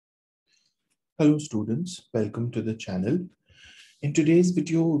Hello students, welcome to the channel. In today's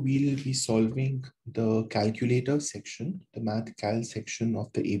video, we'll be solving the calculator section, the math cal section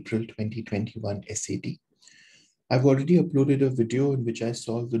of the April 2021 SAT. I've already uploaded a video in which I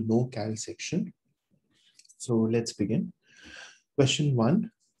solved the no cal section. So let's begin. Question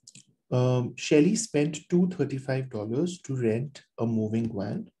 1. Shelly spent $235 to rent a moving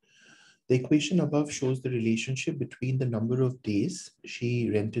van. The equation above shows the relationship between the number of days she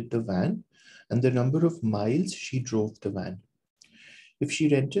rented the van and the number of miles she drove the van. If she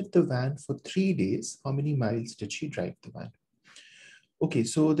rented the van for 3 days, how many miles did she drive the van? Okay,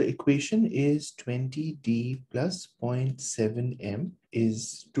 so the equation is 20D plus 0.7M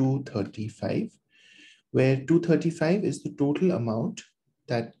is 235, where 235 is the total amount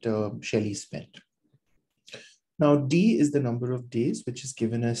that Shelly spent. Now, D is the number of days, which is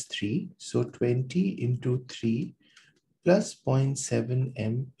given as 3. So 20 into 3 plus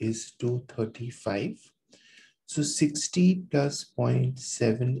 0.7M is 235. So 60 plus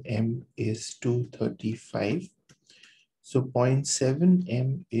 0.7M is 235. So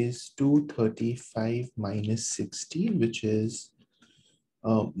 0.7M is 235 minus 60, which is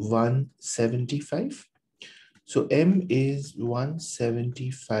 175. So M is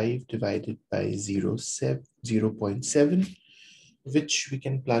 175 divided by 0.7, which we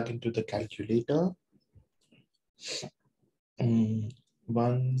can plug into the calculator.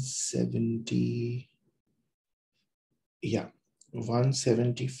 170, yeah,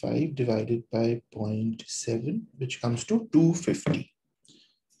 175 divided by 0.7, which comes to 250.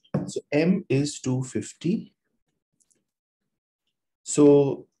 So M is 250.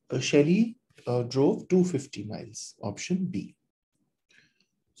 So Shelly drove 250 miles, option B.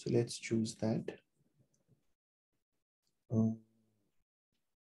 So let's choose that.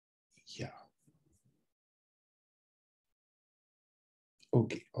 Yeah.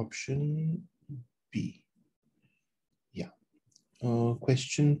 Okay, option B. Yeah.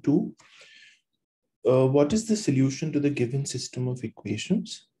 Question 2. What is the solution to the given system of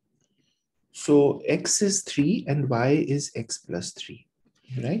equations? So x is 3 and y is x plus 3,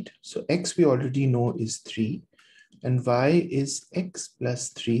 right? So x we already know is 3 and y is x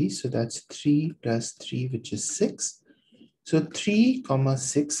plus 3. So that's 3 plus 3, which is 6. So 3,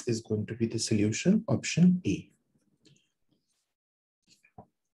 6 is going to be the solution, option A.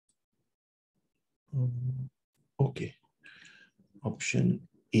 Okay, option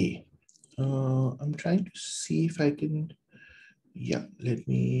A. I'm trying to see if I can, yeah, let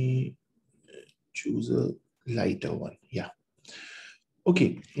me choose a lighter one. Yeah.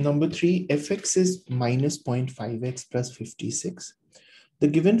 Okay, number 3, fx is minus 0.5x plus 56. The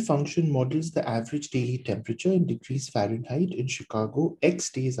given function models the average daily temperature in degrees Fahrenheit in Chicago X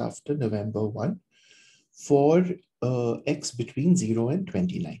days after November 1 for X between 0 and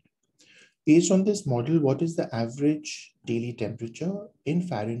 29. Based on this model, what is the average daily temperature in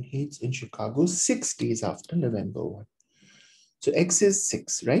Fahrenheit in Chicago 6 days after November 1? So X is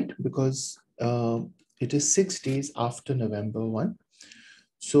 6, right? Because it is 6 days after November 1.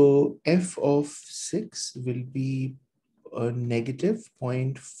 So f of 6 will be a negative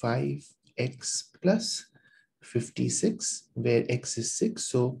 0.5x plus 56, where x is 6.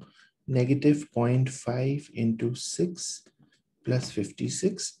 So negative 0.5 into 6 plus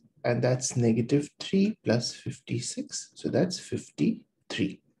 56, and that's negative 3 plus 56. So that's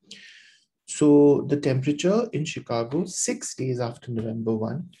 53. So the temperature in Chicago 6 days after November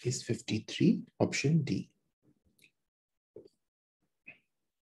 1 is 53, option D.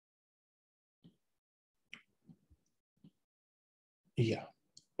 Yeah,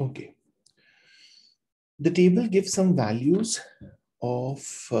 okay. The table gives some values of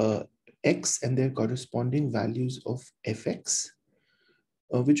x and their corresponding values of fx.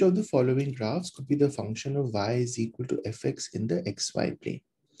 Which of the following graphs could be the function of y is equal to fx in the xy plane?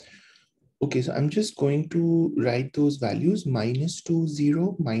 Okay, so I'm just going to write those values, minus 2,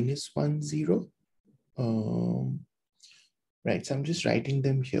 0, minus 1, 0. Right, so I'm just writing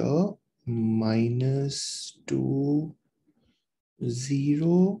them here, minus 2,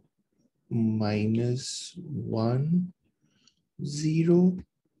 0, minus 1, 0,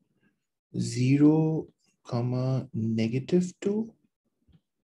 0, comma, negative 2,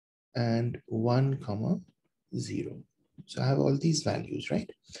 and 1, comma, 0. So I have all these values,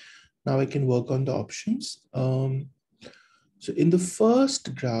 right? Now I can work on the options. So in the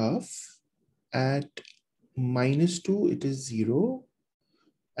first graph, at minus 2, it is 0.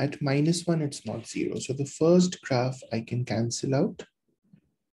 At minus 1, it's not 0. So the first graph I can cancel out.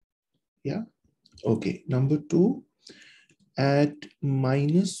 Yeah. Okay. Number 2, at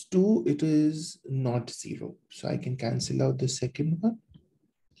minus 2, it is not 0. So I can cancel out the second one.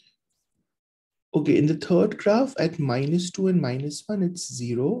 Okay, in the third graph at -2 and -1, it's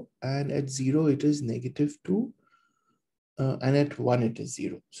 0. And at 0, it is -2. And at 1, it is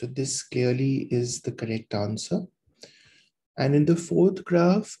 0. So this clearly is the correct answer. And in the fourth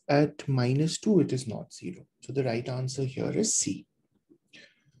graph at -2, it is not 0. So the right answer here is C.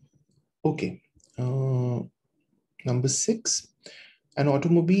 Okay. Number 6. An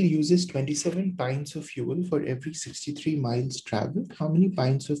automobile uses 27 pints of fuel for every 63 miles traveled. How many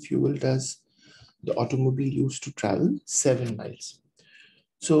pints of fuel does the automobile use to travel? 7 miles.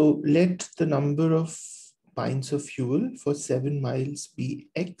 So let the number of pints of fuel for 7 miles be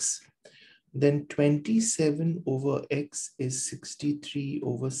X. Then 27 over X is 63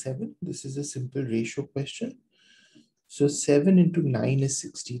 over 7. This is a simple ratio question. So 7 into 9 is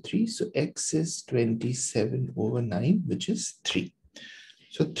 63. So X is 27 over 9, which is 3.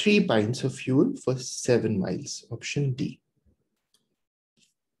 So 3 pints of fuel for 7 miles, option D.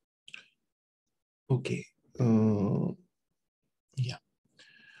 Okay. Yeah.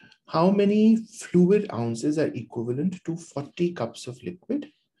 How many fluid ounces are equivalent to 40 cups of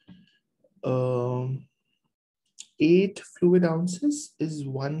liquid? 8 fluid ounces is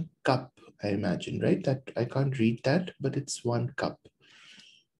 1 cup, I imagine, right? That I can't read that, but it's 1 cup.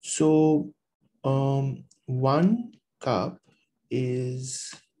 So 1 cup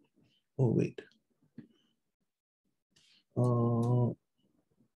is, oh wait.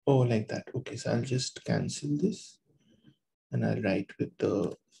 Oh, like that. Okay, so I'll just cancel this and I'll write with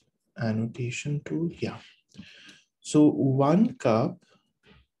the annotation tool. Yeah. So 1 cup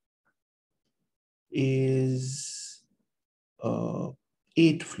is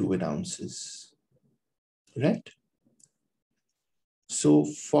 8 fluid ounces, right? So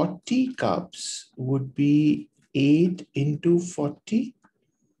 40 cups would be 8 into 40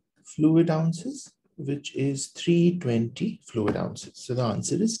 fluid ounces, which is 320 fluid ounces. So the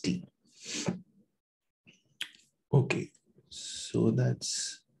answer is D. Okay, so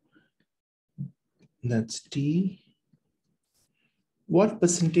that's D. What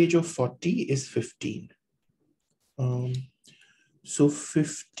percentage of 40 is 15? So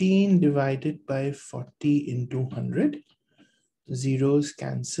 15 divided by 40 into 100. Zeros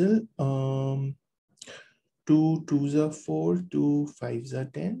cancel. 2 2s are 4, 2 5s are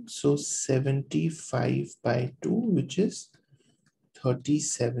 10. So 75 by 2, which is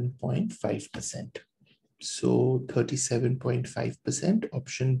 37.5%. So 37.5%,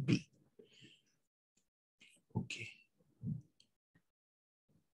 option B. Okay.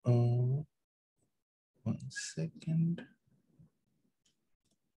 1 second.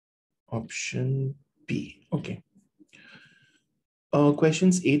 Option B. Okay.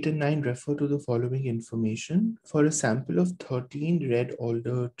 Questions 8 and 9 refer to the following information. For a sample of 13 red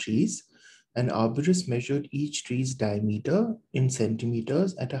alder trees, an arborist measured each tree's diameter in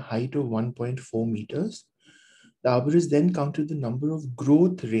centimeters at a height of 1.4 meters. The arborist then counted the number of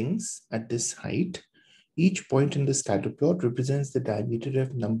growth rings at this height. Each point in the scatter plot represents the diameter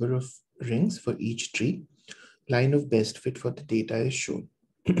of number of rings for each tree. Line of best fit for the data is shown.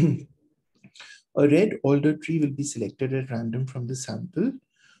 A red alder tree will be selected at random from the sample.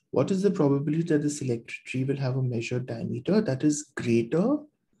 What is the probability that the selected tree will have a measured diameter that is greater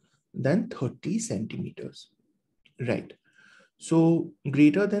than 30 centimeters? Right. So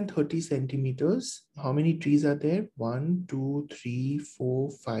greater than 30 centimeters, how many trees are there? 1, 2, 3,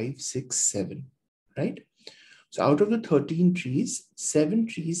 4, 5, 6, 7, right? So out of the 13 trees, 7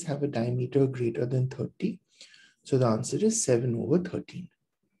 trees have a diameter greater than 30. So the answer is 7 over 13.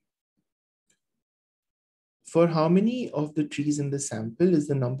 For how many of the trees in the sample is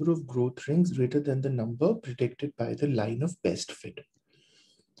the number of growth rings greater than the number predicted by the line of best fit?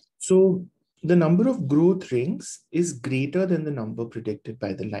 So the number of growth rings is greater than the number predicted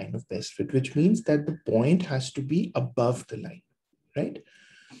by the line of best fit, which means that the point has to be above the line, right?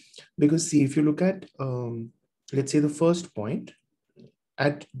 Because see, if you look at, let's say the first point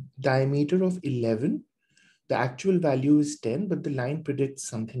at diameter of 11, the actual value is 10, but the line predicts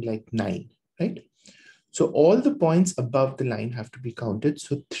something like 9, right? So all the points above the line have to be counted.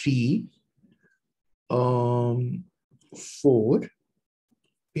 So 3, 4,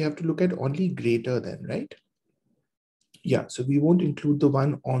 we have to look at only greater than, right? Yeah, so we won't include the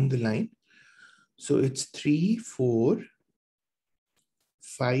one on the line. So it's 3, 4,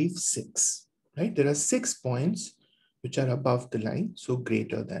 5, 6, right? There are 6 points which are above the line, so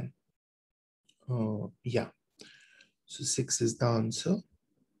greater than. Yeah, so 6 is the answer.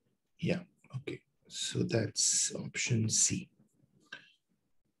 Yeah, okay. So that's option C.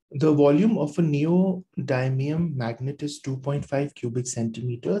 The volume of a neodymium magnet is 2.5 cubic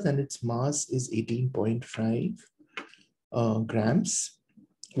centimeters and its mass is 18.5 grams.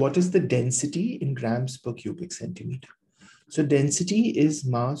 what is the density in grams per cubic centimeter? So density is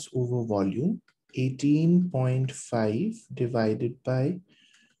mass over volume, 18.5 divided by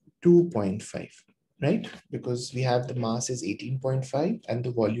 2.5, right? Because we have the mass is 18.5 and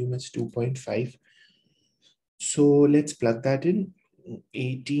the volume is 2.5. So let's plug that in.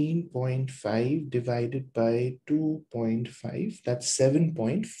 18.5 divided by 2.5, that's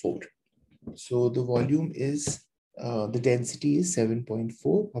 7.4. So the volume is, the density is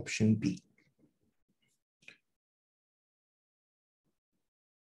 7.4, option B.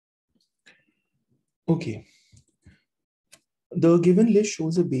 Okay. The given list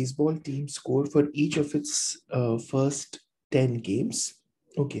shows a baseball team score for each of its first 10 games.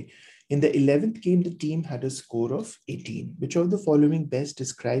 Okay. In the 11th game, the team had a score of 18. Which of the following best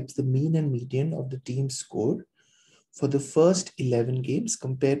describes the mean and median of the team's score for the first 11 games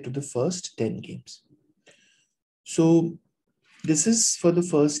compared to the first 10 games? So this is for the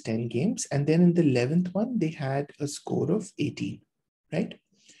first 10 games. And then in the 11th one, they had a score of 18, right?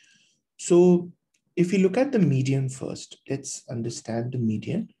 So if you look at the median first, let's understand the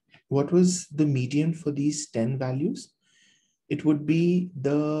median. What was the median for these 10 values? It would be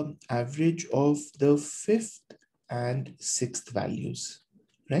the average of the fifth and sixth values,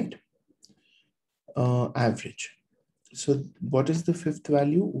 right? Average. So what is the fifth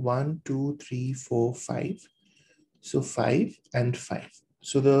value? 1, 2, 3, 4, 5. So 5 and 5.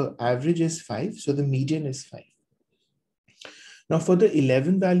 So the average is 5. So the median is 5. Now for the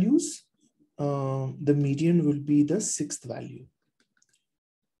 11 values, the median will be the sixth value,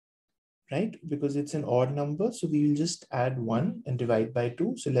 right? Because it's an odd number. So we will just add 1 and divide by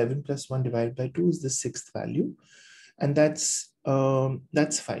 2. So 11 plus 1 divided by 2 is the sixth value. And that's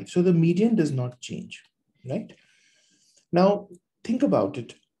 5. So the median does not change, right? Now think about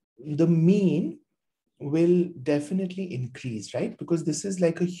it. The mean will definitely increase, right? Because this is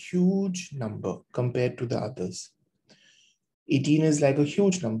like a huge number compared to the others. 18 is like a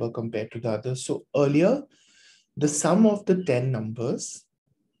huge number compared to the others. So earlier, the sum of the 10 numbers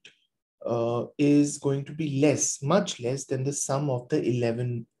is going to be less, much less than the sum of the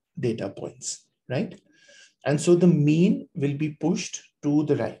 11 data points, right? And so the mean will be pushed to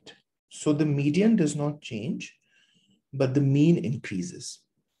the right. So the median does not change, but the mean increases.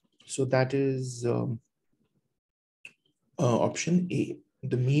 So that is option A.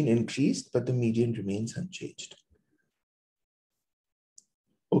 The mean increased, but the median remains unchanged.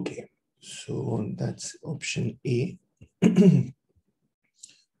 Okay, so that's option A.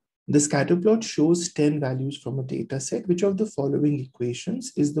 The scatter plot shows 10 values from a data set. Which of the following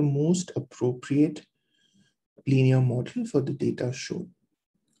equations is the most appropriate linear model for the data shown?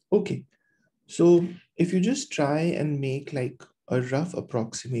 Okay, so if you just try and make like a rough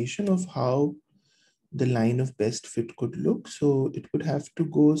approximation of how the line of best fit could look, so it would have to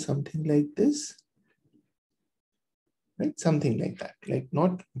go something like this, right? Something like that, like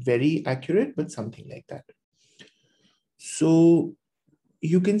not very accurate, but something like that. So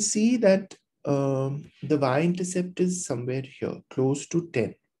you can see that the y-intercept is somewhere here, close to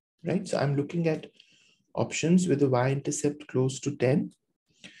 10, right? So I'm looking at options with the y-intercept close to 10.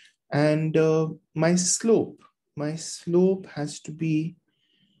 And my slope has to be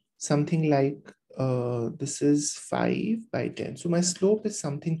something like, this is 5 by 10. So my slope is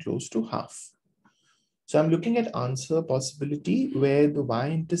something close to half. So I'm looking at answer possibility where the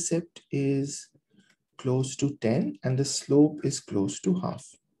y-intercept is close to 10 and the slope is close to half.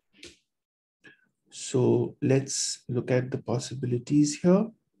 So let's look at the possibilities here.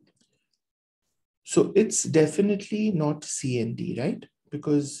 So it's definitely not C and D, right?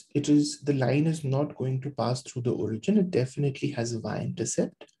 Because the line is not going to pass through the origin. It definitely has a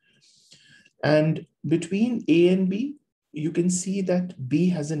y-intercept. And between A and B, you can see that B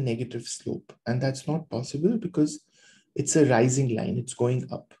has a negative slope, and that's not possible because it's a rising line. It's going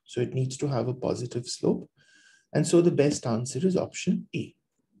up. So it needs to have a positive slope. And so the best answer is option A,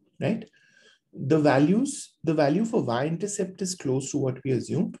 right? The value for y-intercept is close to what we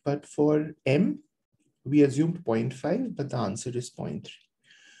assumed, but for M, we assumed 0.5, but the answer is 0.3.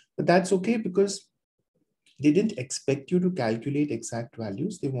 But that's okay because they didn't expect you to calculate exact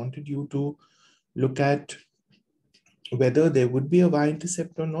values. They wanted you to look at whether there would be a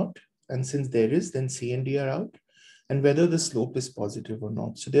y-intercept or not. And since there is, then C and D are out. And whether the slope is positive or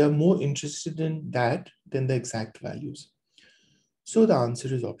not. So they are more interested in that than the exact values. So the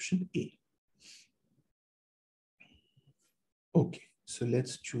answer is option A. Okay, so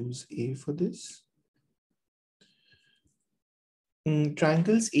let's choose A for this.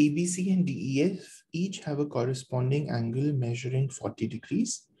 Triangles ABC and DEF each have a corresponding angle measuring 40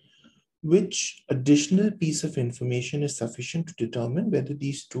 degrees. Which additional piece of information is sufficient to determine whether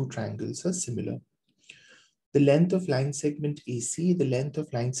these two triangles are similar? The length of line segment AC, the length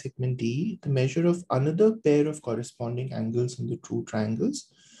of line segment DE, the measure of another pair of corresponding angles in the two triangles,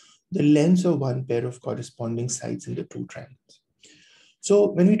 the lengths of one pair of corresponding sides in the two triangles.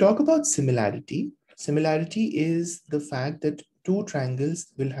 So when we talk about similarity, similarity is the fact that two triangles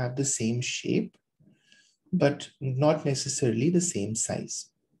will have the same shape, but not necessarily the same size.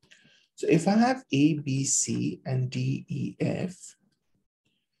 So if I have A, B, C, and D, E, F,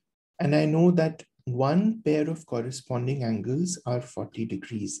 and I know that one pair of corresponding angles are 40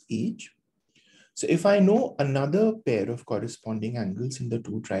 degrees each. So if I know another pair of corresponding angles in the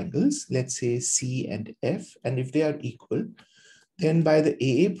two triangles, let's say C and F, and if they are equal, then by the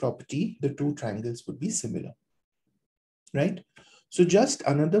AA property, the two triangles would be similar, right? So just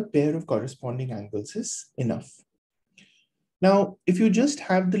another pair of corresponding angles is enough. Now, if you just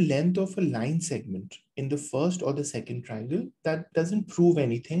have the length of a line segment in the first or the second triangle, that doesn't prove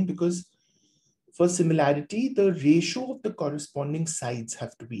anything, because for similarity, the ratio of the corresponding sides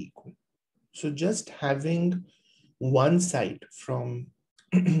have to be equal. So just having one side from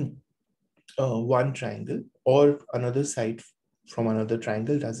one triangle or another side from another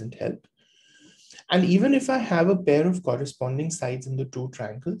triangle doesn't help. And even if I have a pair of corresponding sides in the two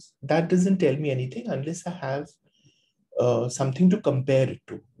triangles, that doesn't tell me anything unless I have something to compare it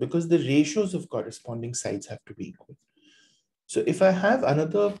to, because the ratios of corresponding sides have to be equal. So if I have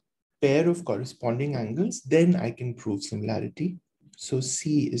another pair of corresponding angles, then I can prove similarity. So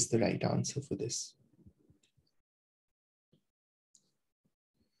C is the right answer for this.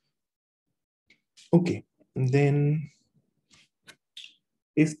 Okay, and then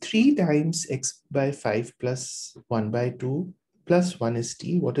if 3 times x by 5 plus 1 by 2 plus 1 is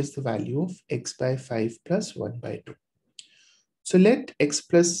t, what is the value of x by 5 plus 1 by 2? So let x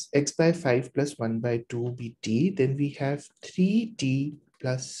by 5 plus 1 by 2 be t. Then we have 3t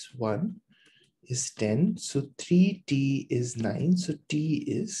plus 1 is 10. So 3t is 9. So t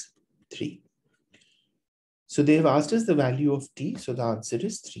is 3. So they've asked us the value of t. So the answer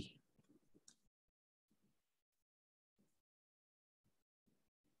is 3.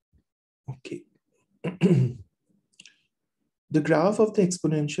 Okay. The graph of the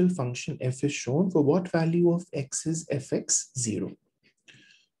exponential function f is shown for what value of x is fx? 0.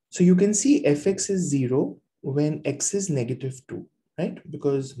 So you can see fx is 0 when x is -2, right?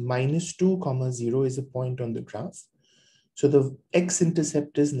 Because -2, 0 is a point on the graph. So the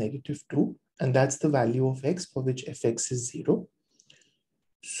x-intercept is -2, and that's the value of x for which fx is 0.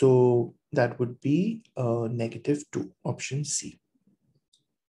 So that would be -2, option C.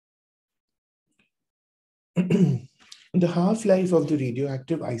 The half-life of the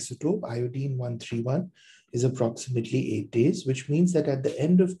radioactive isotope iodine-131 is approximately 8 days, which means that at the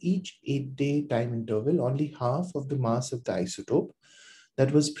end of each 8-day time interval, only half of the mass of the isotope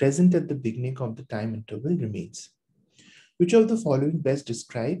that was present at the beginning of the time interval remains. Which of the following best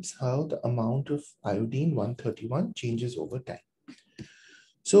describes how the amount of iodine-131 changes over time?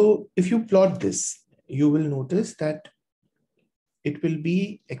 So if you plot this, you will notice that it will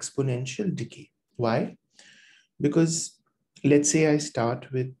be exponential decay. Why? Because let's say I start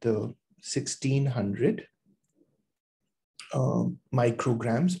with the 1600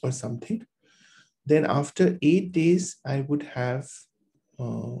 micrograms or something. Then after 8 days, I would have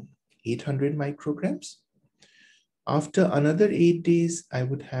 800 micrograms. After another 8 days, I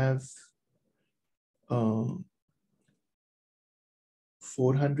would have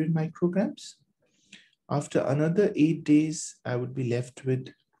 400 micrograms. After another 8 days, I would be left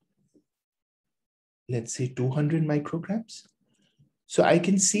with, let's say, 200 micrograms. So I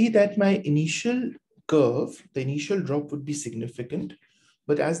can see that my initial curve, the initial drop would be significant,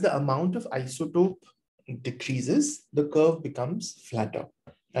 but as the amount of isotope decreases, the curve becomes flatter,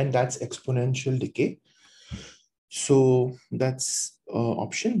 and that's exponential decay. So that's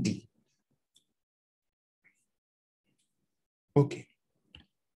option D. Okay.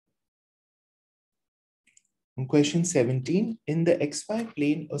 Question 17, in the xy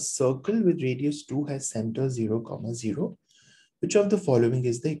plane, a circle with radius 2 has center 0, 0. Which of the following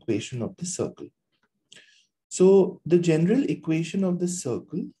is the equation of the circle? So the general equation of the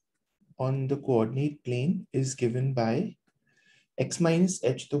circle on the coordinate plane is given by x minus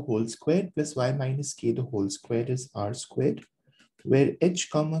h the whole squared plus y minus k the whole squared is r squared, where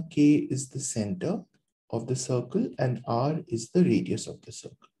h comma k is the center of the circle and r is the radius of the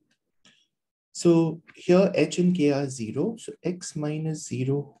circle. So here h and k are 0. So x minus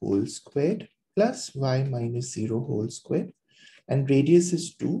 0 whole squared plus y minus 0 whole squared. And radius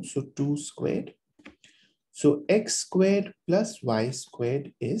is 2. So 2 squared. So x squared plus y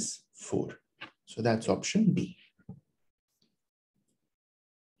squared is 4. So that's option B.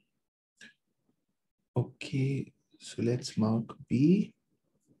 Okay, so let's mark B.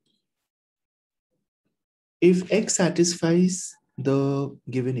 If X satisfies the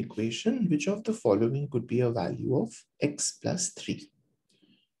given equation, which of the following could be a value of X plus 3?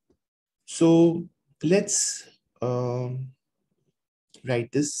 So let's write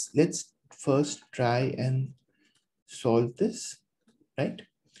this. Let's first try and solve this, right?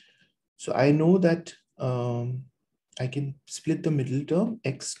 So I know that I can split the middle term.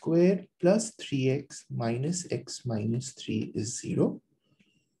 X squared plus 3x minus x minus 3 is 0.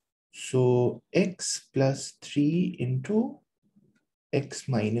 So x plus 3 into x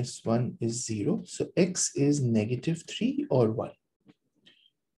minus 1 is 0. So x is negative 3 or 1.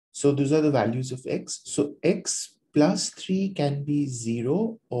 So those are the values of x. So x plus 3 can be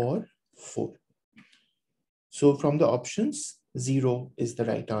 0 or 4. So from the options, 0 is the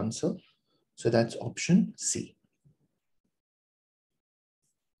right answer. So that's option C.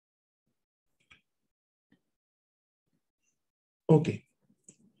 Okay.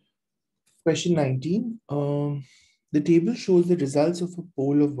 Question 19. The table shows the results of a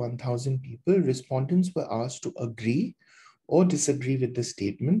poll of 1,000 people. Respondents were asked to agree or disagree with the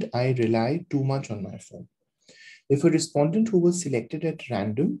statement, I rely too much on my phone. If a respondent who was selected at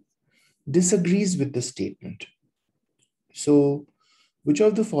random disagrees with the statement, so which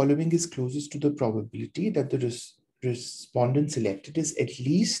of the following is closest to the probability that the respondent selected is at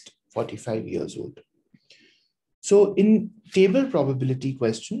least 45 years old? So in table probability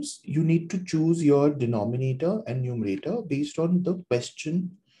questions, you need to choose your denominator and numerator based on the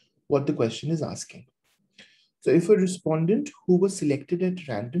question, what the question is asking. So if a respondent who was selected at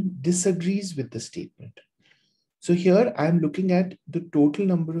random disagrees with the statement. So here I'm looking at the total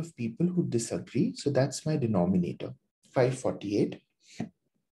number of people who disagree. So that's my denominator, 548.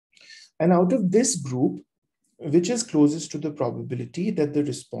 And out of this group, which is closest to the probability that the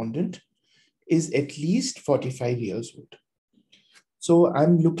respondent is at least 45 years old? So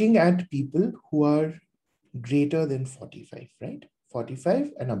I'm looking at people who are greater than 45, right?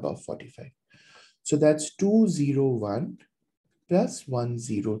 45 and above 45. So that's 201 plus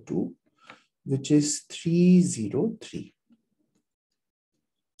 102, which is 303.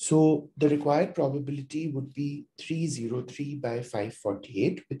 So the required probability would be 303 by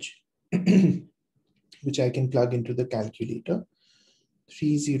 548, which, which I can plug into the calculator.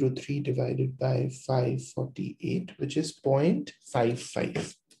 303 divided by 548, which is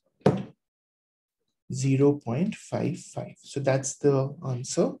 0.55. 0.55. So that's the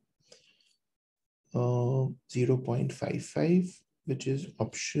answer. 0.55, which is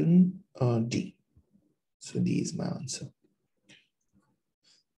option D. So D is my answer.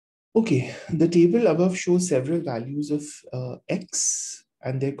 Okay, the table above shows several values of X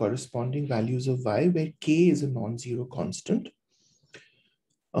and their corresponding values of Y, where K is a non-zero constant.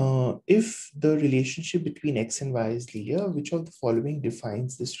 If the relationship between X and Y is linear, which of the following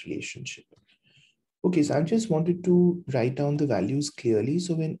defines this relationship? Okay, so I just wanted to write down the values clearly.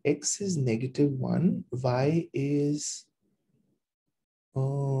 So when X is -1, Y is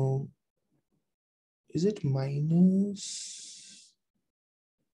it minus?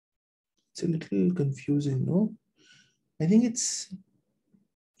 It's a little confusing, no? I think it's,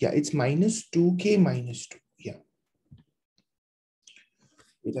 yeah, it's minus 2K minus 2. Yeah.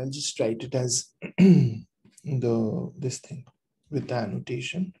 Wait, I'll just write it as this thing with the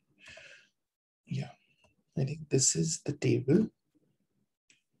annotation. Yeah, I think this is the table.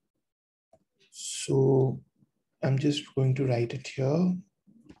 So I'm just going to write it here.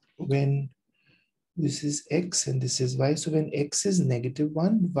 When this is X and this is Y. So when X is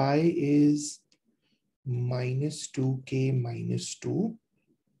 -1, Y is minus 2K minus 2.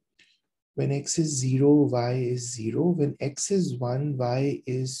 When X is 0, Y is 0. When X is 1, Y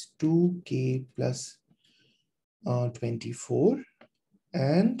is 2K plus 24.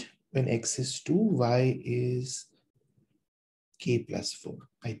 And when X is 2, Y is K plus 4,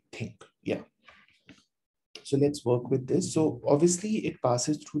 I think. Yeah. So let's work with this. So obviously it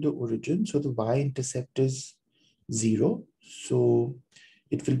passes through the origin. So the y-intercept is 0. So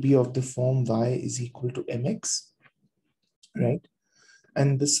it will be of the form y is equal to mx, right?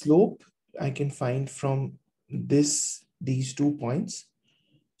 And the slope I can find from these 2 points.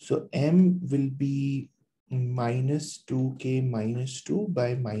 So m will be minus 2k minus 2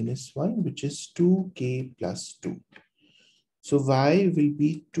 by minus 1, which is 2k plus 2. So y will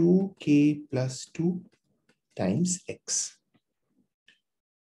be 2k plus 2 times x.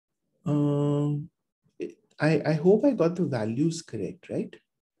 I hope I got the values correct, right?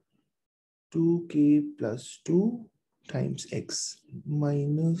 2k plus 2 times x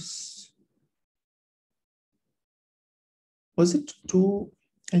minus, was it 2?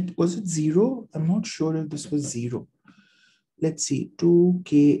 Was it 0? I'm not sure if this was 0. Let's see,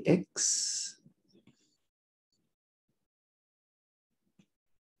 2kx.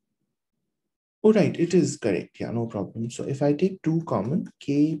 Oh, right, it is correct. Yeah, no problem. So if I take 2 common,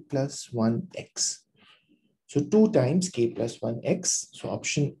 k plus 1x. So 2 times k plus 1x. So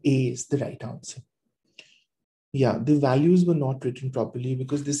option A is the right answer. Yeah, the values were not written properly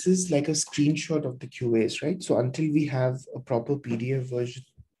because this is like a screenshot of the QAs, right? So until we have a proper PDF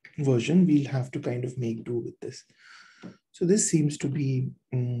version, we'll have to kind of make do with this. So this seems to be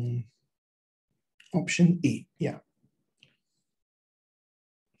option A. Yeah.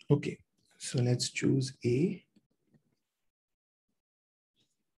 Okay. So let's choose A.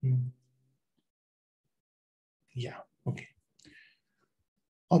 Yeah. Okay.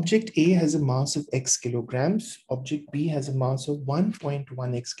 Object A has a mass of x kilograms. Object B has a mass of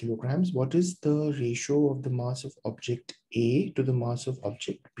 1.1x kilograms. What is the ratio of the mass of object A to the mass of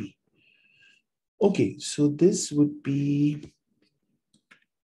object B? Okay, so this would be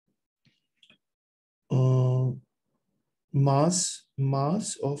mass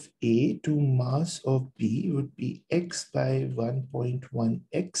of A to mass of B would be x by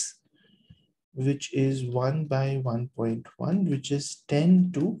 1.1x, which is 1 by 1.1, which is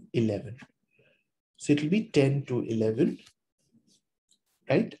 10 to 11. So it will be 10 to 11,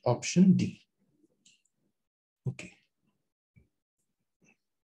 right? Option D. Okay.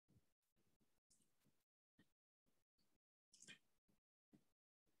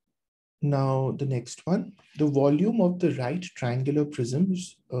 Now the next one, the volume of the right triangular prism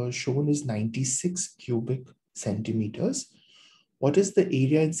shown is 96 cubic centimeters. What is the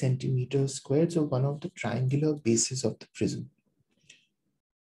area in centimeters squared of one of the triangular bases of the prism?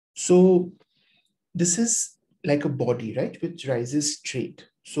 So this is like a body, right, which rises straight.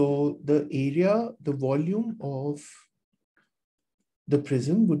 So the area, the volume of the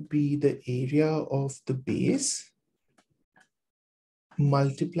prism would be the area of the base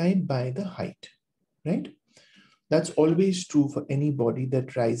multiplied by the height, right? That's always true for any body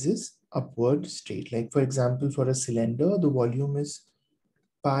that rises upward straight. Like for example, for a cylinder, the volume is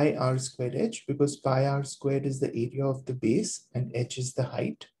pi r squared h because pi r squared is the area of the base and h is the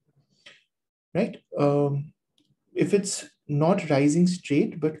height, right? If it's not rising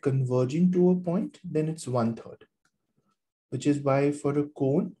straight but converging to a point, then it's 1/3, which is why for a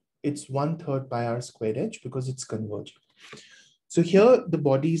cone, it's 1/3 pi r squared h because it's converging. So here the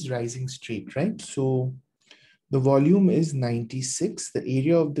body is rising straight, right? So the volume is 96. The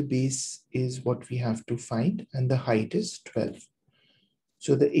area of the base is what we have to find, and the height is 12.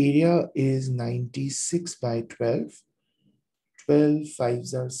 So the area is 96 by 12. 12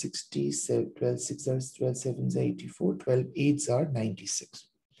 5s are 60, 12 6s are 12 7s are 84, 12 8s are 96.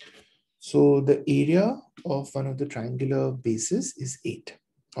 So the area of one of the triangular bases is 8,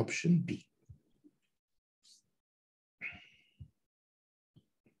 option B.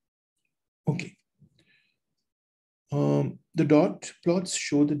 Okay. The dot plots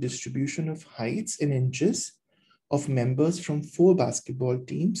show the distribution of heights in inches of members from 4 basketball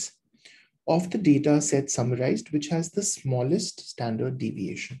teams of the data set summarized, which has the smallest standard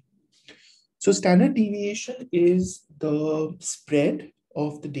deviation. So standard deviation is the spread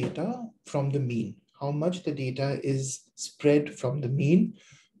of the data from the mean. How much the data is spread from the mean?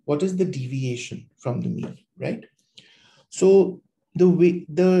 What is the deviation from the mean, right? So the way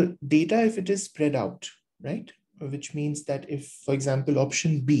the data, if it is spread out, right, which means that if, for example,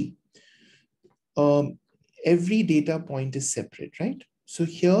 option B, every data point is separate, right? So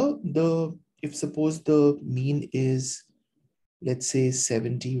here, if suppose the mean is, let's say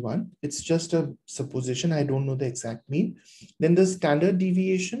 71, it's just a supposition, I don't know the exact mean, then the standard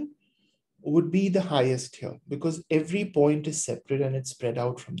deviation would be the highest here because every point is separate and it's spread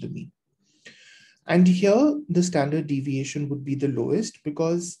out from the mean. And here the standard deviation would be the lowest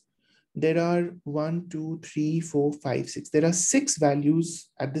because there are 1, 2, 3, 4, 5, 6. There are 6 values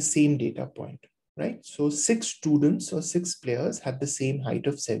at the same data point, right? So 6 students or 6 players had the same height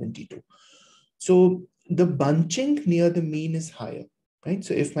of 72. So the bunching near the mean is higher, right?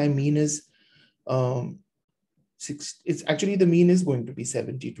 So if my mean is 6, it's actually the mean is going to be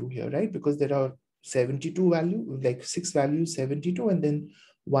 72 here, right? Because there are 72 value, like 6 values 72, and then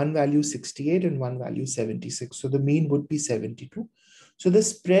one value 68 and one value 76. So the mean would be 72. So the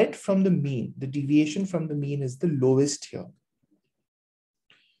spread from the mean, the deviation from the mean is the lowest here.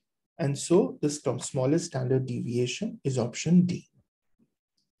 And so the smallest standard deviation is option D.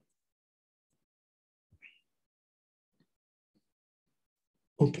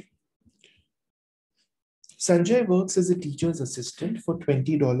 Okay. Sanjay works as a teacher's assistant for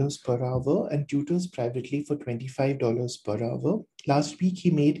 $20 per hour and tutors privately for $25 per hour. Last week,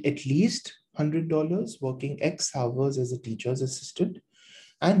 he made at least $100 working X hours as a teacher's assistant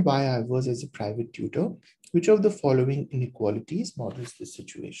and Y hours as a private tutor. Which of the following inequalities models this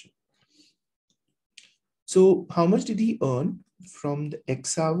situation? So how much did he earn from the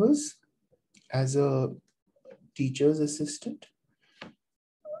X hours as a teacher's assistant?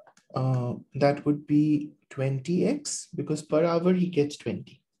 That would be 20x because per hour he gets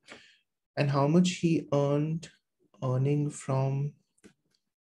 20. And how much he earning from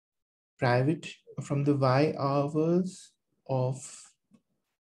the Y hours of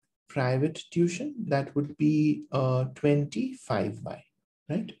private tuition, that would be 25y,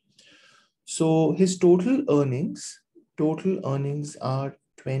 right? So his total earnings are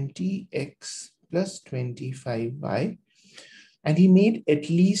 20x plus 25y. And he made at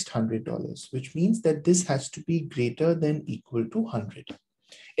least $100, which means that this has to be greater than equal to 100,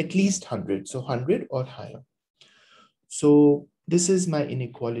 at least 100. So 100 or higher. So this is my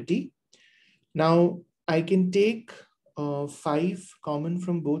inequality. Now I can take 5 common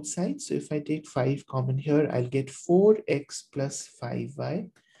from both sides. So if I take 5 common here, I'll get 4x plus 5y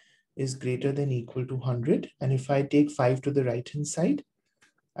is greater than equal to 100. And if I take 5 to the right hand side,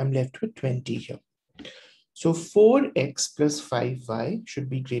 I'm left with 20 here. So 4x plus 5y should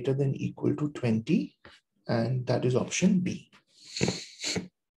be greater than equal to 20, and that is option B.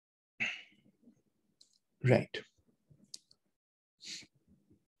 Right.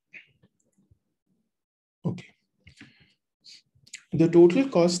 Okay. The total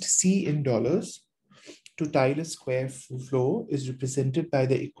cost C in dollars to tile a square floor is represented by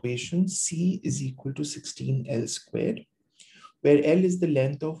the equation C is equal to 16L squared, where L is the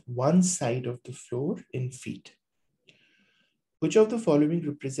length of one side of the floor in feet. Which of the following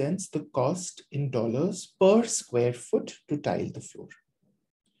represents the cost in dollars per square foot to tile the floor?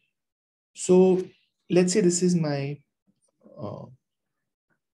 So let's say this is my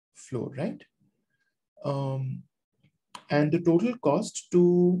floor, right? And the total cost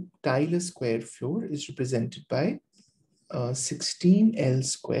to tile a square floor is represented by 16L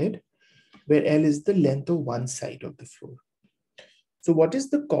squared, where L is the length of one side of the floor. So what is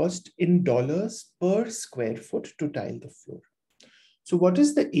the cost in dollars per square foot to tile the floor? So what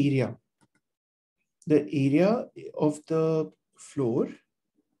is the area? The area of the floor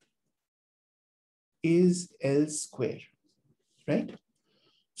is L square, right?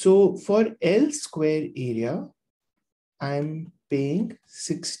 So for L square area, I'm paying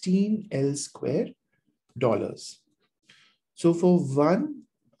 16L square dollars. So for one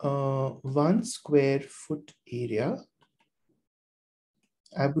square foot area,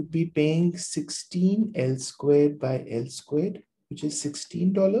 I would be paying 16L squared by L squared, which is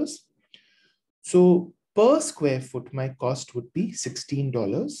 $16. So per square foot, my cost would be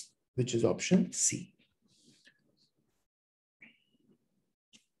 $16, which is option C.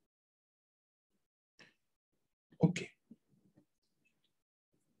 Okay.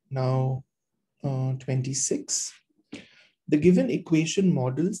 Now, 26. The given equation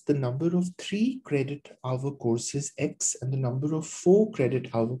models the number of 3 credit hour courses X and the number of 4 credit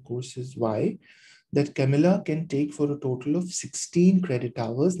hour courses Y that Camilla can take for a total of 16 credit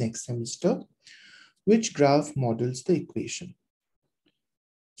hours next semester. Which graph models the equation?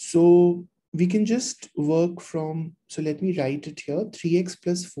 So we can just work from, so let me write it here. 3x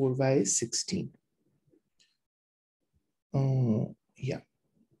plus 4y is 16. Yeah.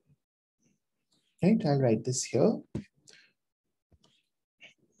 Right, I'll write this here.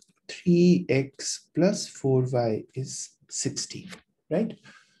 3x plus 4y is 16, right?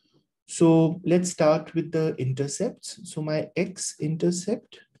 So let's start with the intercepts. So my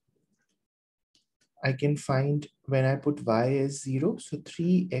x-intercept, I can find when I put y as 0. So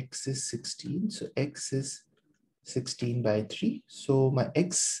 3x is 16. So x is 16 by 3. So my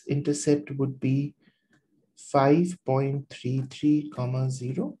x-intercept would be 5.33,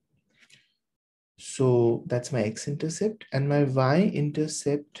 0. So that's my x-intercept. And my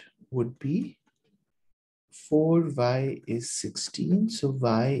y-intercept would be 4y is 16. So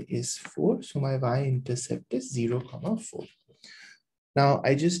y is 4. So my y-intercept is 0, 4. Now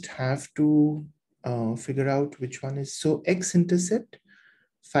I just have to figure out which one is. So x-intercept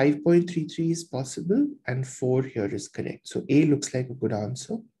 5.33 is possible and 4 here is correct. So A looks like a good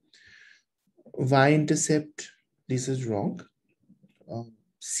answer. Y-intercept, this is wrong.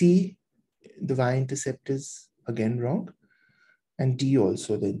 C, the y-intercept is again wrong. And D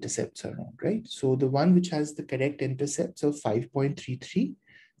also, the intercepts are wrong, right? So the one which has the correct intercepts of 5.33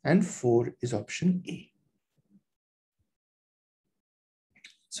 and 4 is option A.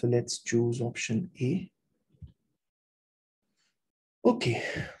 So let's choose option A. Okay,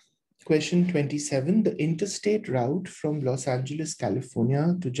 question 27. The interstate route from Los Angeles,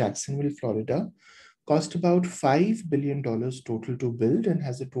 California to Jacksonville, Florida cost about $5 billion total to build and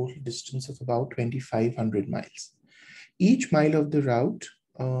has a total distance of about 2,500 miles. Each mile of the route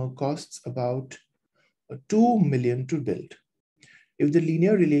costs about $2 million to build. If the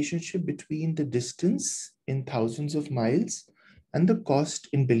linear relationship between the distance in thousands of miles and the cost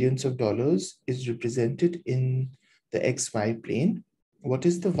in billions of dollars is represented in the XY plane, what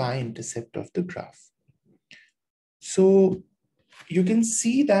is the y-intercept of the graph? So you can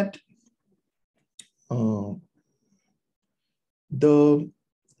see that there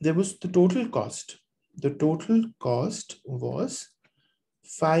was the total cost. The total cost was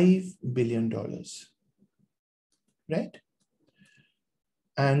 $5 billion, right?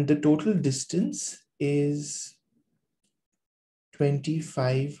 And the total distance is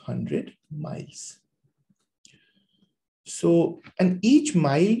 2,500 miles. So, and each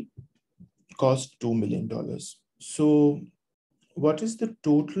mile cost $2 million. So what is the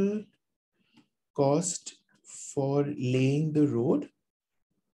total cost for laying the road,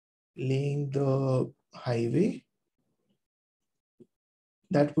 laying the highway?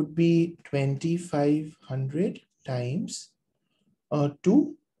 That would be 2,500 times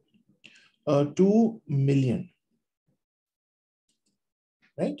 2 million,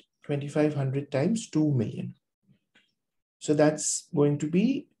 right? 2,500 times 2 million. So that's going to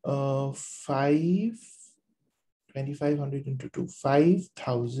be 2,500 into 2,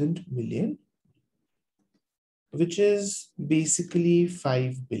 5,000 million, which is basically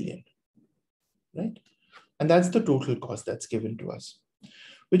 5 billion, right? And that's the total cost that's given to us,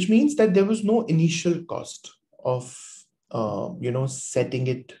 which means that there was no initial cost of, setting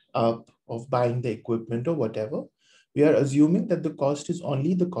it up, of buying the equipment or whatever. We are assuming that the cost is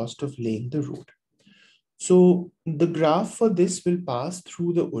only the cost of laying the road. So the graph for this will pass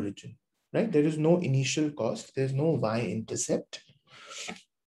through the origin, right? There is no initial cost. There's no y-intercept,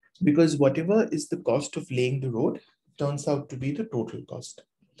 because whatever is the cost of laying the road turns out to be the total cost.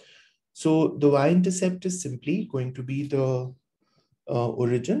 So the y-intercept is simply going to be the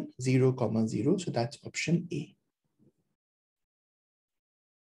origin 0, 0. So that's option A.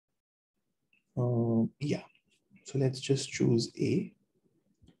 Yeah, so let's just choose A.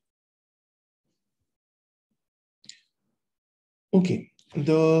 Okay,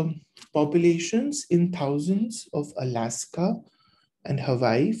 the populations in thousands of Alaska and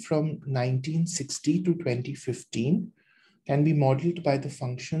Hawaii from 1960 to 2015 can be modeled by the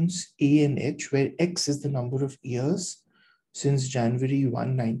functions A and H, where X is the number of years since January 1,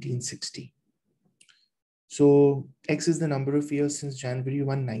 1960. So X is the number of years since January 1,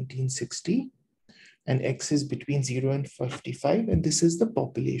 1960, and X is between 0 and 55, and this is the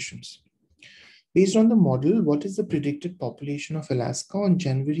populations. Based on the model, what is the predicted population of Alaska on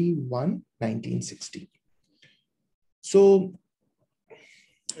January 1, 1960? So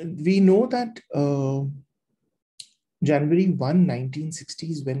we know that January 1, 1960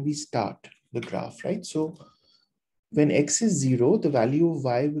 is when we start the graph, right? So when X is 0, the value of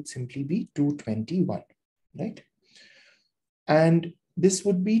Y would simply be 221, right? And this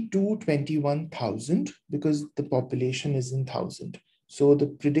would be 221,000 because the population is in 1,000. So the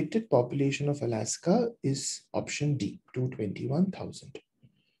predicted population of Alaska is option D, 221,000.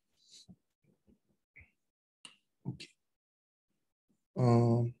 Okay.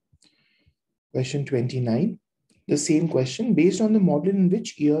 Question 29. The same question. Based on the model, in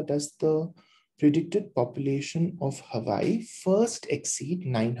which year does the predicted population of Hawaii first exceed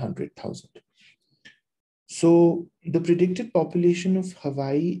 900,000? So the predicted population of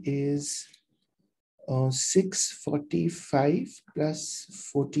Hawaii is 645 plus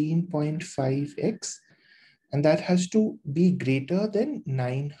 14.5x, and that has to be greater than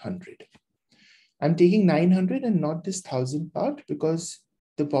 900. I'm taking 900 and not this 1,000 part because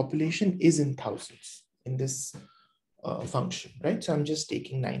the population is in thousands in this function, right? So I'm just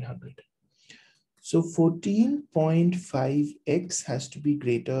taking 900. So 14.5x has to be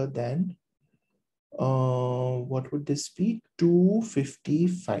greater than, what would this be?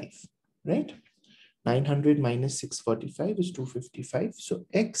 255, right? 900 minus 645 is 255. So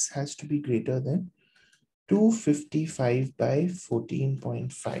X has to be greater than 255 by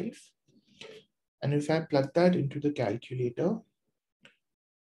 14.5. And if I plug that into the calculator,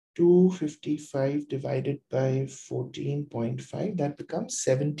 255 divided by 14.5, that becomes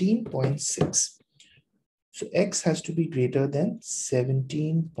 17.6. So X has to be greater than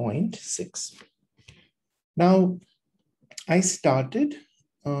 17.6. Now, I started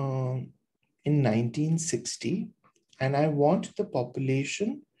in 1960, and I want the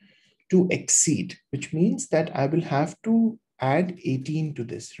population to exceed, which means that I will have to add 18 to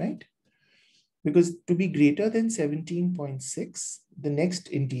this, right? Because to be greater than 17.6, the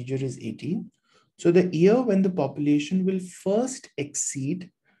next integer is 18. So the year when the population will first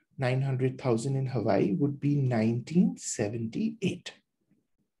exceed 900,000 in Hawaii would be 1978,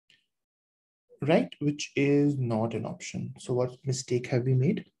 right? Which is not an option. So what mistake have we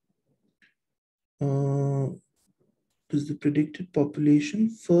made? Does the predicted population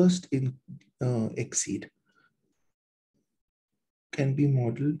first exceed? Can be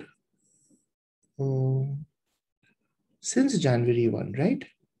modeled since January 1, right?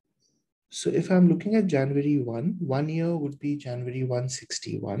 So if I'm looking at January 1 year would be January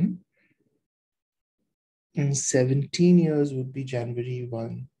 161. And 17 years would be January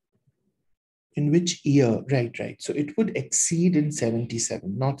 1. In which year? Right. So it would exceed in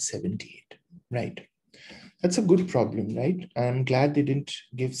 77, not 78. Right. That's a good problem, right? I'm glad they didn't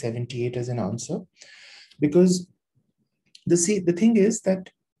give 78 as an answer, because the thing is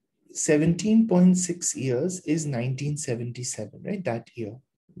that 17.6 years is 1977, right? That year,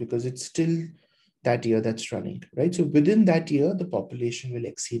 because it's still that year that's running, right? So within that year, the population will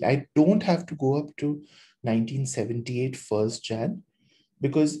exceed. I don't have to go up to 1978 1st Jan,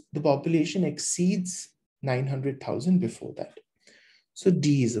 because the population exceeds 900,000 before that. So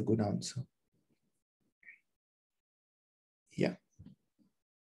D is a good answer. Yeah.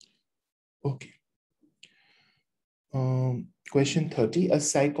 Okay. Question 30. A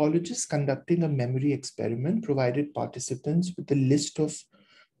psychologist conducting a memory experiment provided participants with a list of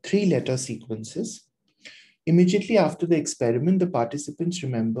 3-letter sequences. Immediately after the experiment, the participants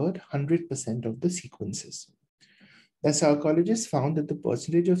remembered 100% of the sequences. The psychologist found that the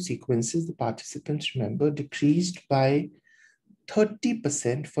percentage of sequences the participants remember decreased by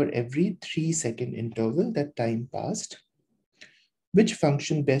 30% for every 3-second interval that time passed. Which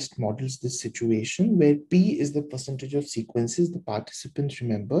function best models this situation, where P is the percentage of sequences the participants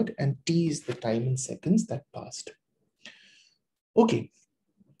remembered and T is the time in seconds that passed? Okay,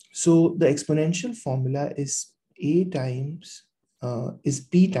 so the exponential formula is P times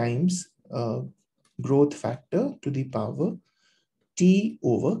growth factor to the power T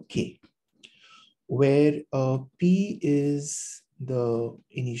over K, where P is the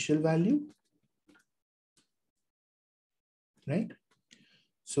initial value, right?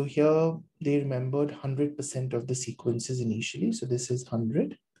 So here they remembered 100% of the sequences initially. So this is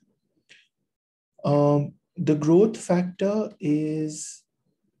 100. The growth factor is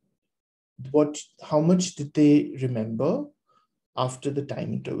how much did they remember after the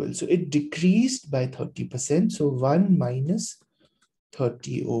time interval? So it decreased by 30%. So 1 minus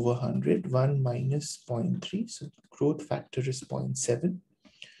 30 over 100, 1 minus 0.3. So growth factor is 0.7.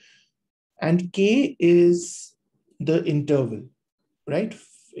 And K is the interval, right,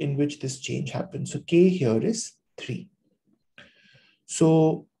 in which this change happens. So K here is 3.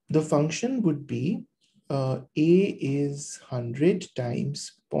 So the function would be A is 100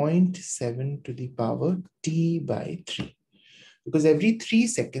 times 0.7 to the power T by 3. Because every 3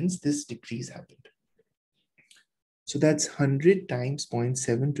 seconds, this decrease happened. So that's 100 times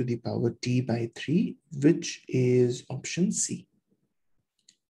 0.7 to the power T by 3, which is option C.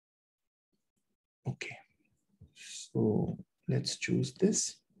 Okay, so let's choose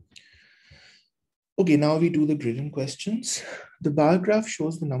this. Okay, now we do the gradient questions. The bar graph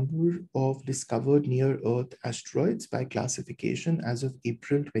shows the number of discovered near-Earth asteroids by classification as of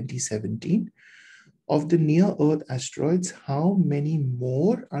April 2017. Of the near-Earth asteroids, how many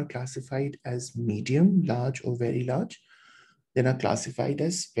more are classified as medium, large, or very large than are classified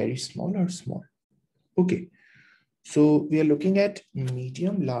as very small or small? Okay, so we are looking at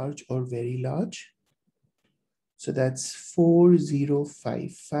medium, large, or very large. So that's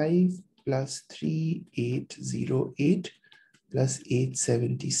 4055 plus 3808 plus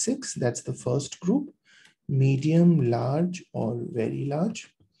 876. That's the first group, medium, large, or very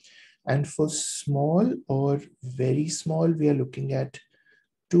large. And for small or very small, we are looking at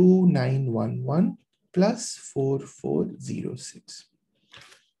 2911 plus 4406.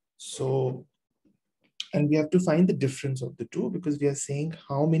 So, and we have to find the difference of the two, because we are saying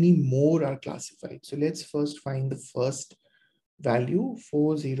how many more are classified. So let's first find the first value,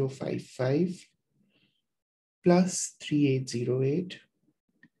 4055 plus 3808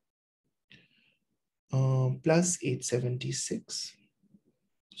 plus 876.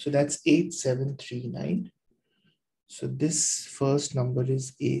 So that's 8739. So this first number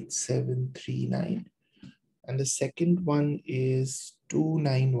is 8739. And the second one is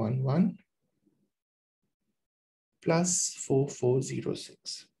 2911 plus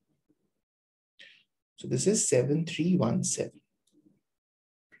 4406. So this is 7317.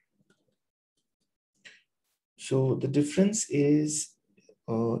 So the difference is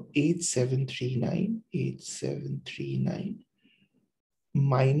 8739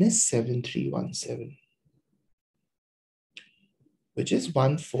 minus 7317, which is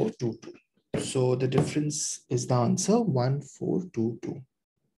 1422. So the difference is the answer 1422.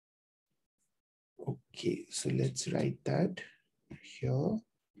 Okay, so let's write that here.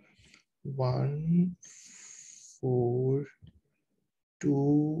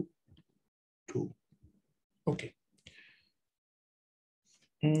 1422. Okay.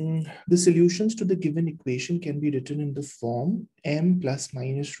 The solutions to the given equation can be written in the form m plus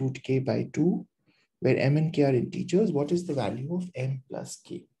minus root k by 2, where m and k are integers. What is the value of m plus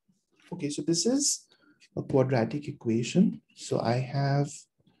k? Okay, so this is a quadratic equation. So I have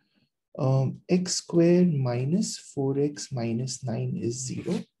x squared minus 4x minus 9 is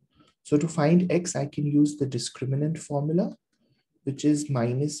 0. So to find x, I can use the discriminant formula, which is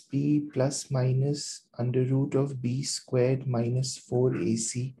minus b plus minus under root of b squared minus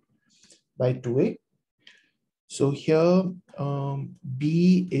 4ac by 2a. So here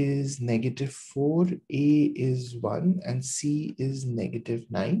b is -4, a is 1, and c is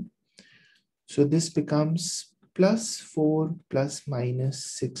 -9. So this becomes plus 4 plus minus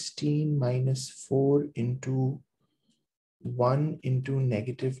 16 minus 4 into 1 into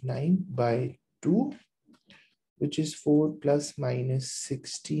 -9 by 2, which is 4 plus minus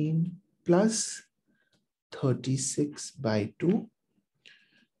 16 plus 36 by 2,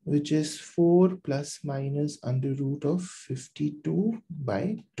 which is 4 plus minus under root of 52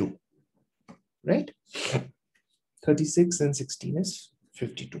 by 2, right? 36 and 16 is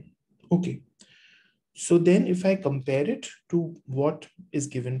 52. Okay. So then if I compare it to what is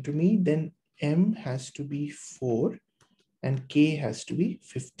given to me, then m has to be 4 and k has to be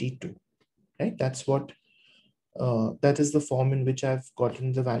 52, right? That's what, that is the form in which I've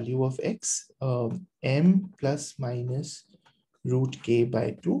gotten the value of x, m plus minus root k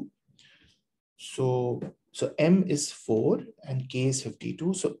by 2. So m is 4 and k is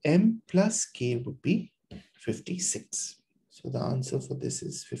 52. So m plus k would be 56. So the answer for this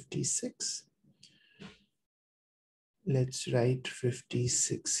is 56. Let's write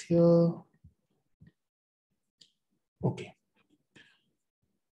 56 here. Okay.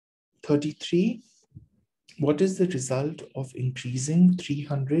 33. What is the result of increasing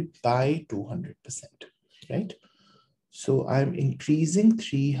 300 by 200%, right? So I'm increasing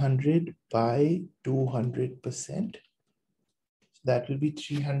 300 by 200%. That will be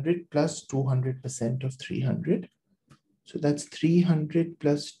 300 plus 200% of 300. So that's 300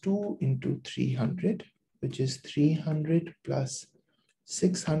 plus 2 into 300, which is 300 plus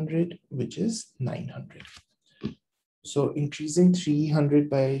 600, which is 900. So increasing 300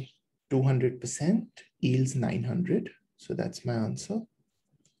 by 200% yields 900. So that's my answer.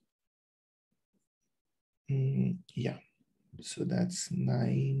 Yeah, so that's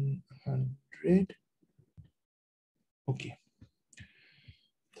 900. Okay.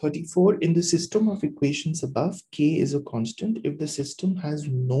 34, in the system of equations above, k is a constant. If the system has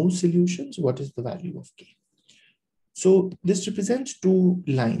no solutions, what is the value of k? So this represents two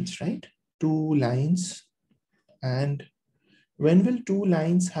lines, right? Two lines. And when will two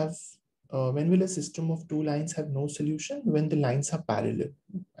lines have, when will a system of two lines have no solution? When the lines are parallel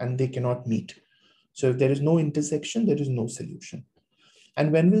and they cannot meet. So if there is no intersection, there is no solution.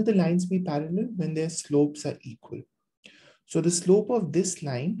 And when will the lines be parallel? When their slopes are equal. So the slope of this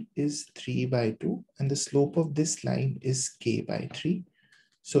line is 3 by 2 and the slope of this line is k by 3.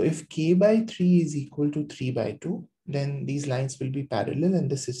 So if k by 3 is equal to 3 by 2, then these lines will be parallel and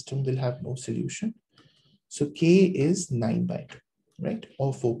the system will have no solution. So k is 9 by 2, right?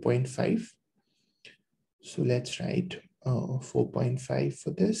 Or 4.5. So let's write 4.5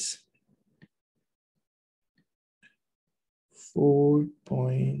 for this.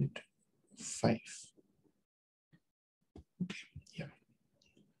 4.5. Okay, yeah.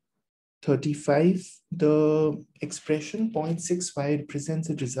 35, the expression 0.6y represents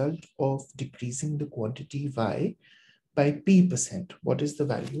a result of decreasing the quantity y by p%. What is the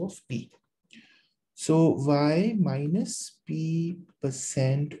value of p? So y minus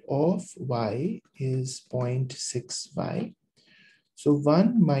p% of y is 0.6y. So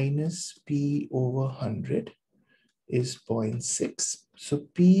 1 minus p over 100 is 0.6. So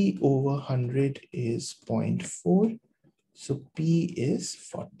p over 100 is 0.4. So p is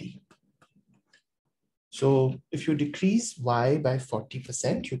 40. So if you decrease y by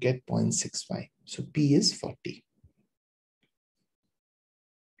 40%, you get 0.6y. So p is 40.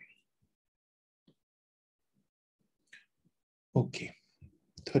 Okay,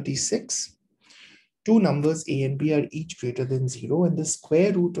 36. two numbers a and b are each greater than 0, and the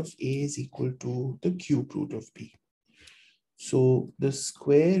square root of a is equal to the cube root of b. So the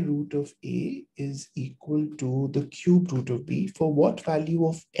square root of a is equal to the cube root of b for what value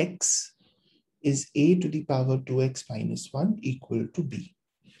of x is a to the power 2x minus 1 equal to b.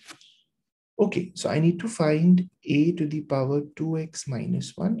 Okay, so I need to find a to the power 2x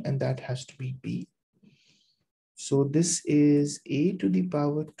minus 1, and that has to be b. So this is a to the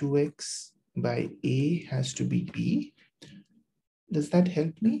power 2x by a has to be b. Does that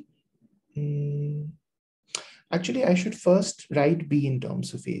help me? Actually, I should first write b in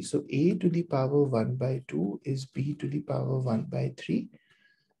terms of a. So a to the power 1 by 2 is b to the power 1 by 3.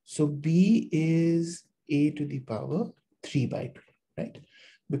 So b is a to the power 3 by 2, right?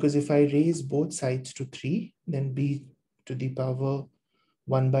 Because if I raise both sides to 3, then b to the power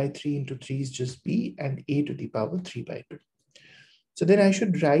 1 by 3 into 3 is just b, and a to the power 3 by 2. So then I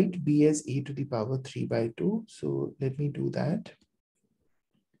should write b as a to the power 3 by 2. So let me do that.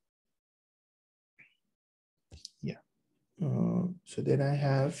 Yeah. So then I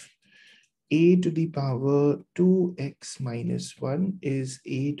have a to the power 2x minus 1 is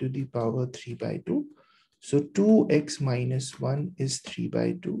a to the power 3 by 2. So 2x minus 1 is 3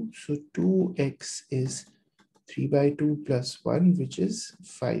 by 2. So 2x is 3 by 2 plus 1, which is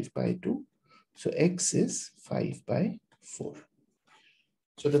 5 by 2. So x is 5 by 4.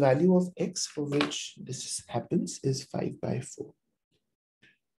 So the value of x for which this happens is 5 by 4.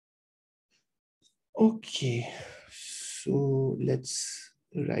 Okay, so let's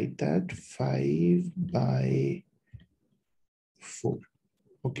write that 5 by 4.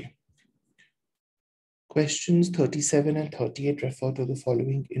 Okay. Questions 37 and 38 refer to the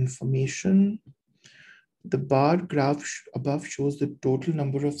following information. The bar graph above shows the total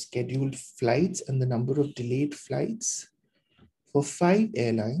number of scheduled flights and the number of delayed flights for 5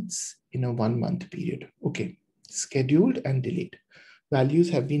 airlines in a 1-month period. Okay, scheduled and delayed. Values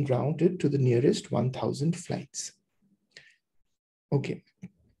have been rounded to the nearest 1,000 flights. Okay,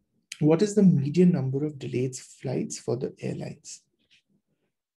 what is the median number of delayed flights for the airlines?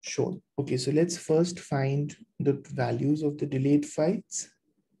 Sure. Okay, so let's first find the values of the delayed flights.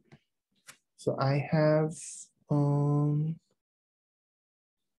 So I have,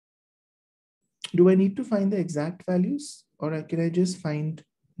 do I need to find the exact values, or can I just find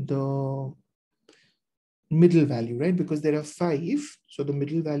the middle value, right? Because there are 5, so the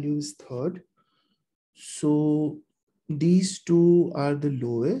middle value is 3rd. So these two are the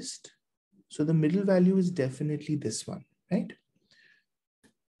lowest. So the middle value is definitely this one, right?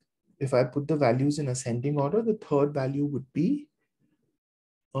 If I put the values in ascending order, the 3rd value would be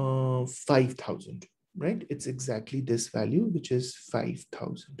 5,000, right? It's exactly this value, which is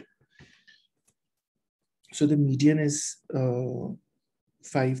 5,000. So the median is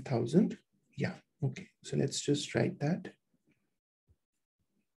 5,000. Yeah, okay. So let's just write that.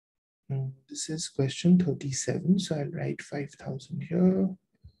 This is question 37. So I'll write 5,000 here.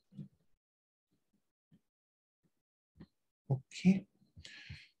 Okay.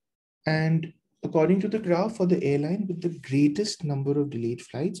 And according to the graph for the airline with the greatest number of delayed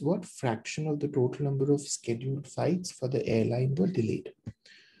flights, what fraction of the total number of scheduled flights for the airline were delayed?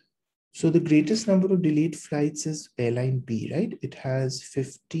 So the greatest number of delayed flights is airline B, right? It has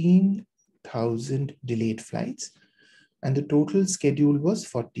 15,000 delayed flights and the total schedule was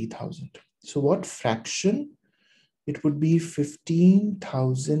 40,000. So what fraction? It would be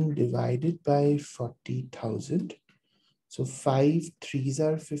 15,000 divided by 40,000. So 5 3s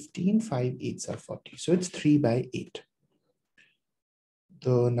are 15, 5 8s are 40. So it's 3 by 8.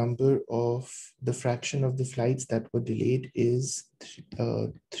 The number of the fraction of the flights that were delayed is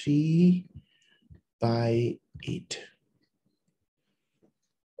 3 by 8.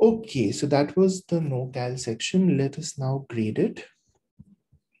 Okay, so that was the no-cal section. Let us now grade it.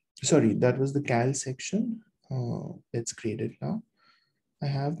 Sorry, that was the cal section. Let's grade it now. I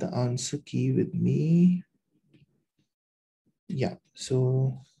have the answer key with me. Yeah,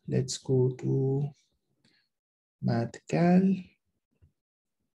 so let's go to Math Cal.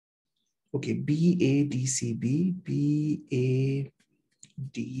 Okay, BADCB,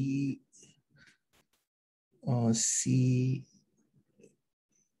 C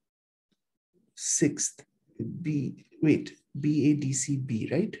 6th,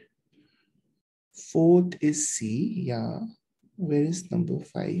 BADCB, right? 4th is C, yeah. Where is number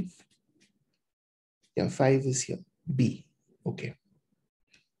 5? Yeah, 5 is here, B, okay.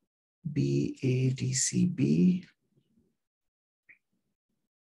 BADCB.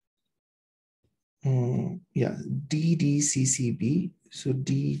 Yeah, DDCCB. So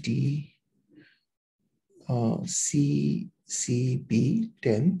CCB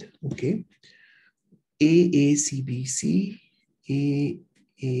 10th. Okay. AACBC,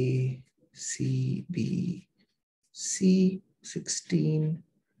 AACBC 16,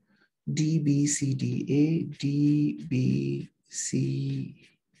 DBCDA,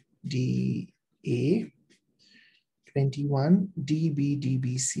 DBCDA 21,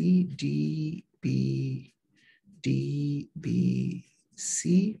 DBDBC,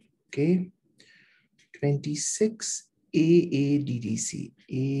 DBDBC, okay. 26, AADDC,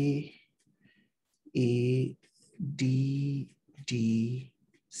 AADDC,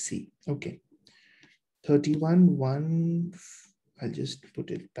 okay. 31, 1, I'll just put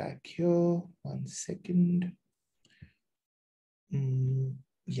it back here, 1 second.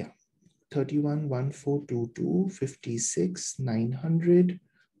 Yeah, 31, 1422, 56, 900,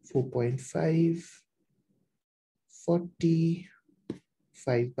 4.5, 40,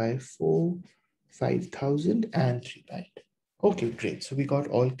 5 by 4, 5,000, and 3 byte. Okay, great. So we got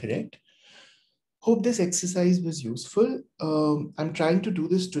all correct. Hope this exercise was useful. I'm trying to do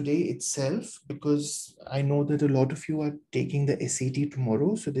this today itself because I know that a lot of you are taking the SAT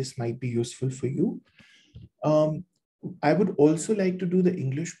tomorrow, so this might be useful for you. I would also like to do the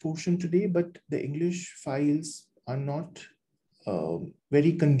English portion today, but the English files are not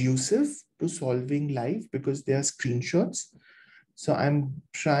very conducive to solving live because they are screenshots. So I'm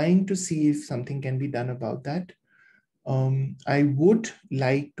trying to see if something can be done about that. I would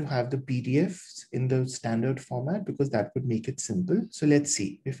like to have the PDFs in the standard format because that would make it simple. So let's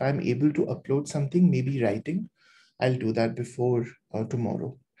see if I'm able to upload something, maybe writing, I'll do that before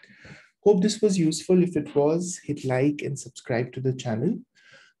tomorrow. Hope this was useful. If it was, hit like and subscribe to the channel.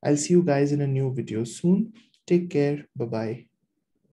 I'll see you guys in a new video soon. Take care. Bye-bye.